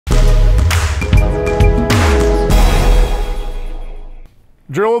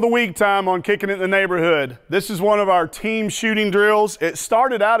Drill of the week time on Kicking It in the Neighborhood. This is one of our team shooting drills. It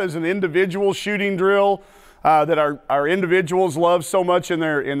started out as an individual shooting drill that our individuals love so much in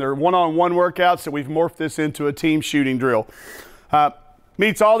their one-on-one workouts that we've morphed this into a team shooting drill.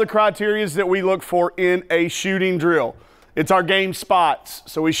 Meets all the criteria that we look for in a shooting drill. It's our game spots,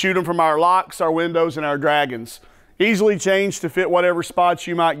 so we shoot them from our locks, our windows, and our dragons. Easily changed to fit whatever spots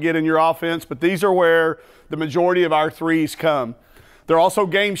you might get in your offense, but these are where the majority of our threes come. They're also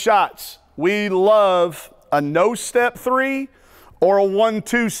game shots. We love a no-step three or a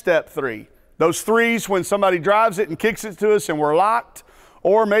 1-2 step three. Those threes when somebody drives it and kicks it to us and we're locked,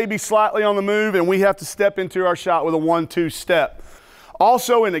 or maybe slightly on the move and we have to step into our shot with a 1-2 step.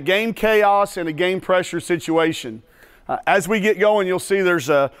 Also in a game chaos and a game pressure situation. As we get going, you'll see there's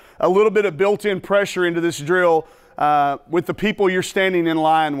a little bit of built-in pressure into this drill with the people you're standing in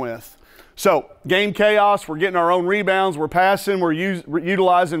line with. So, game chaos, we're getting our own rebounds, we're passing, we're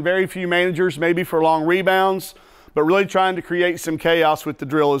utilizing very few managers maybe for long rebounds, but really trying to create some chaos with the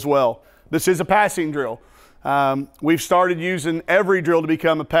drill as well. This is a passing drill. We've started using every drill to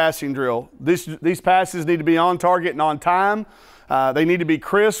become a passing drill. These passes need to be on target and on time. They need to be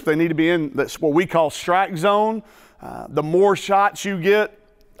crisp. They need to be in what we call strike zone. The more shots you get,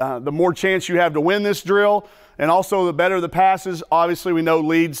 the more chance you have to win this drill. And also the better the passes, obviously we know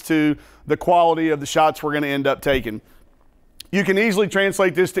leads to the quality of the shots we're going to end up taking. You can easily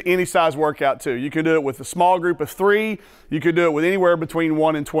translate this to any size workout too. You can do it with a small group of 3. You could do it with anywhere between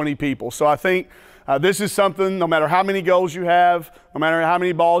 1 and 20 people. So I think this is something, no matter how many goals you have, no matter how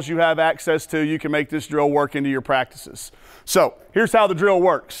many balls you have access to, you can make this drill work into your practices. So here's how the drill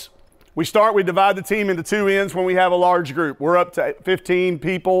works. We divide the team into 2 ends when we have a large group. We're up to 15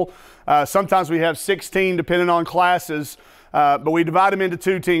 people. Sometimes we have 16 depending on classes, but we divide them into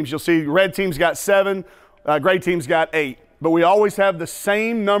 2 teams. You'll see red team's got 7, gray team's got 8. But we always have the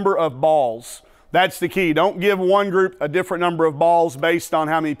same number of balls. That's the key. Don't give one group a different number of balls based on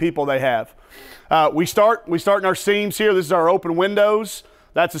how many people they have. We start in our seams here. This is our open windows.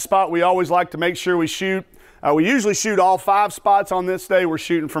 That's a spot we always like to make sure we shoot. We usually shoot all 5 spots. On this day, we're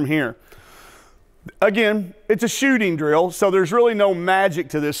shooting from here. Again, it's a shooting drill, so there's really no magic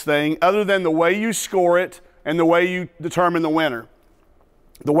to this thing other than the way you score it and the way you determine the winner.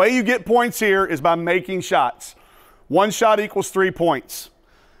 The way you get points here is by making shots. 1 shot equals 3 points.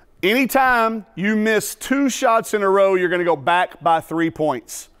 Anytime you miss 2 shots in a row, you're going to go back by 3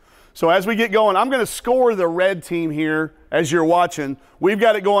 points. So as we get going, I'm going to score the red team here as you're watching. We've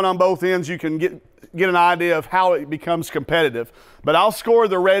got it going on both ends. You can get an idea of how it becomes competitive. But I'll score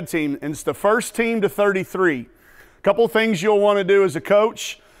the red team, and it's the first team to 33. A couple of things you'll want to do as a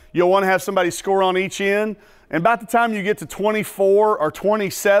coach. You'll want to have somebody score on each end. And about the time you get to 24 or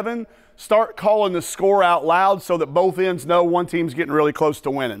 27, start calling the score out loud so that both ends know one team's getting really close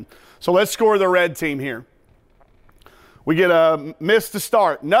to winning. So let's score the red team here. We get a miss to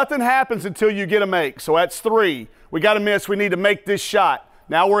start. Nothing happens until you get a make. So that's 3. We got a miss. We need to make this shot.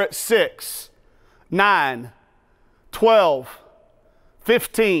 Now we're at 6, 9, 12,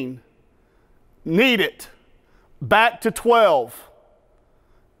 15. Need it. Back to 12.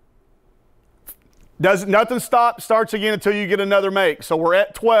 Nothing starts again until you get another make. So we're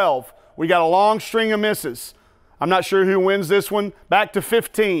at 12. We got a long string of misses. I'm not sure who wins this one. Back to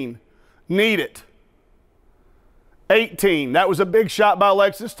 15. Need it. 18. That was a big shot by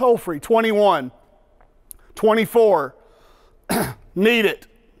Alexis Tolfree. 21. 24. Need it.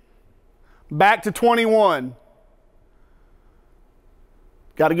 Back to 21.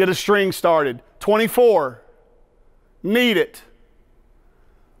 Got to get a string started. 24. Need it.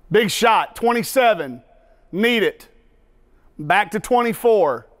 Big shot. 27. Need it. Back to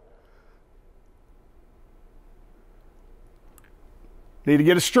 24. Need to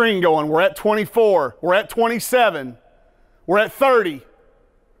get a string going. We're at 24. We're at 27. We're at 30.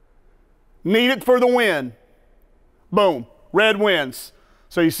 Need it for the win. Boom. Red wins.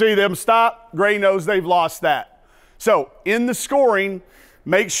 So you see them stop. Gray knows they've lost that. So in the scoring,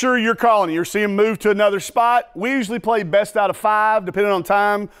 make sure you're calling. You're seeing move to another spot. We usually play best out of 5, depending on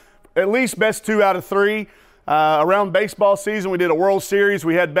time. At least best 2 out of 3. Around baseball season, we did a World Series.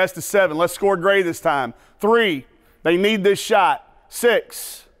 We had best of 7. Let's score gray this time. 3. They need this shot.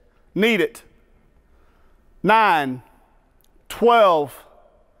 6. Need it. 9. 12.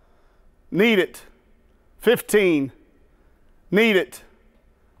 Need it. 15. Need it.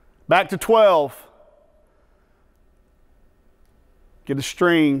 Back to 12. Get a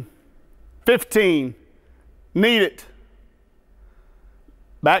string. 15. Need it.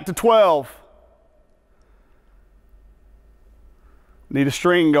 Back to 12. Need a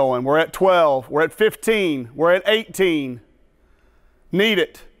string going. We're at 12. We're at 15. We're at 18. need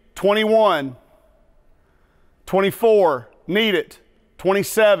it, 21, 24, need it,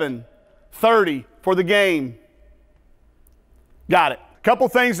 27, 30 for the game. Got it. Couple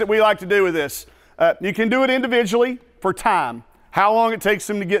things that we like to do with this. You can do it individually for time, how long it takes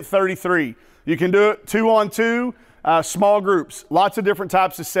them to get 33. You can do it 2-on-2, small groups, lots of different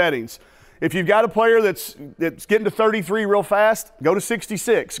types of settings. If you've got a player that's getting to 33 real fast, go to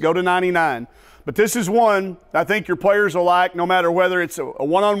 66, go to 99. But this is one I think your players will like, no matter whether it's a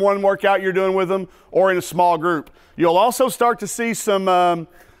one-on-one workout you're doing with them or in a small group. You'll also start to see some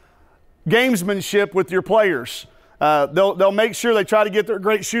gamesmanship with your players. They'll make sure they try to get their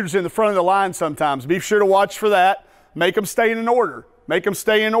great shooters in the front of the line sometimes. Be sure to watch for that. Make them stay in order. Make them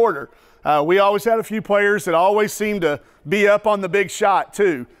stay in order. We always had a few players that always seemed to be up on the big shot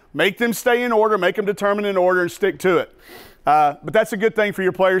too. Make them stay in order, make them determined in order, and stick to it. But that's a good thing for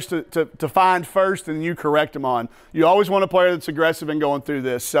your players to find first and you correct them on. You always want a player that's aggressive in going through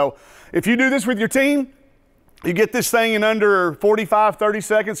this. So if you do this with your team, you get this thing in under 45, 30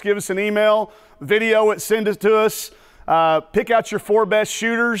 seconds, give us an email, video it, send it to us. Pick out your 4 best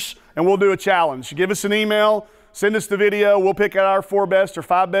shooters, and we'll do a challenge. Give us an email, send us the video. We'll pick out our 4 best or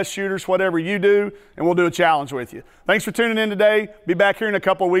 5 best shooters, whatever you do, and we'll do a challenge with you. Thanks for tuning in today. Be back here in a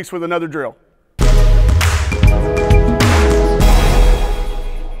couple of weeks with another drill.